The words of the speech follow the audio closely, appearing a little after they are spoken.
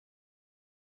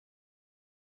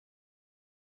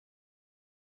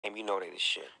You know they the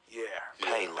shit. Yeah.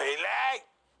 Pelé.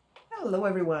 Hello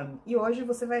everyone! E hoje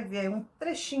você vai ver um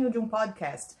trechinho de um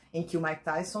podcast em que o Mike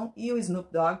Tyson e o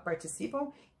Snoop Dogg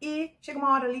participam e chega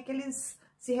uma hora ali que eles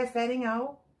se referem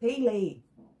ao Pelé.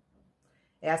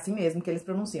 É assim mesmo que eles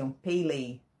pronunciam,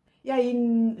 Pelé. E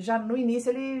aí, já no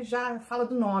início, ele já fala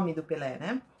do nome do Pelé,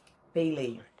 né?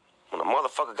 Pelé. When a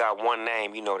motherfucker got one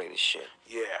name, you know they the shit.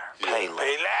 Yeah.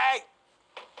 Pelé.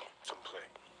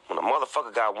 When a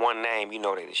motherfucker got one name, you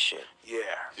know they the shit. Yeah.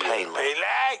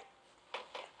 Pelé.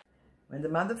 When the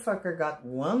motherfucker got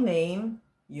one name,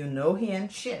 you know he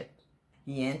ain't shit.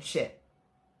 He ain't shit.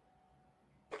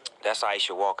 That's how you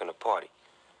should walk in the party.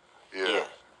 Yeah,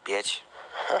 bitch.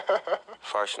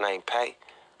 First name Pay,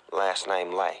 last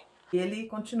name Lay. E ele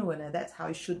continua, né? That's how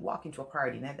you should walk into a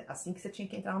party, né? Assim que você tinha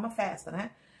que entrar numa festa,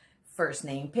 né? First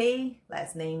name Pay,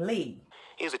 last name Lay.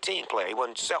 He was a team player. He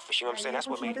wasn't selfish, you know what I'm saying? That's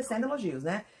what made him. Tecendo elogios,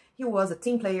 né? He was a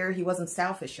team player, he wasn't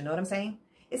selfish, you know what I'm saying?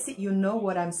 Esse you know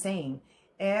what I'm saying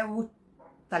é o,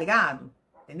 tá ligado?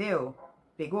 Entendeu?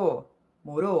 Pegou?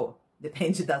 Morou?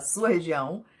 Depende da sua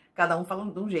região. Cada um fala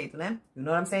de um jeito, né? You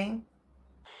know what I'm saying?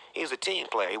 He was a team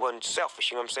player. He wasn't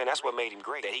selfish, you know what I'm saying? That's what made him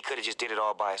great. That he could have just did it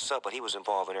all by himself, but he was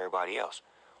involving everybody else.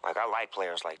 Like, I like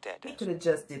players like that. He could have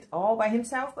just did all by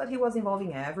himself, but he was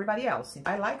involving everybody else.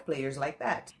 I like players like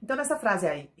that. Então, nessa frase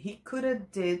aí, he could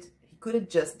have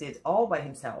just did all by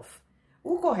himself.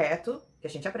 O correto, que a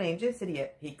gente aprende,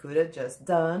 seria he could have just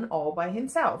done all by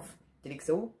himself. Teria que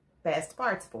ser o past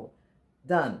participle.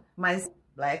 Done. Mas,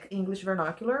 Black English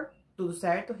Vernacular, tudo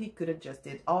certo, he could have just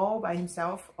did all by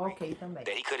himself, ok também.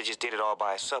 That he could have just did it all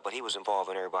by himself, but he was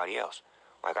involving everybody else.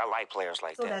 Like, I like players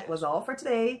like that. So that was all for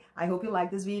today. I hope you liked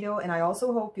this video, and I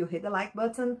also hope you hit the like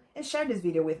button and share this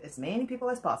video with as many people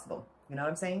as possible. You know what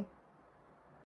I'm saying?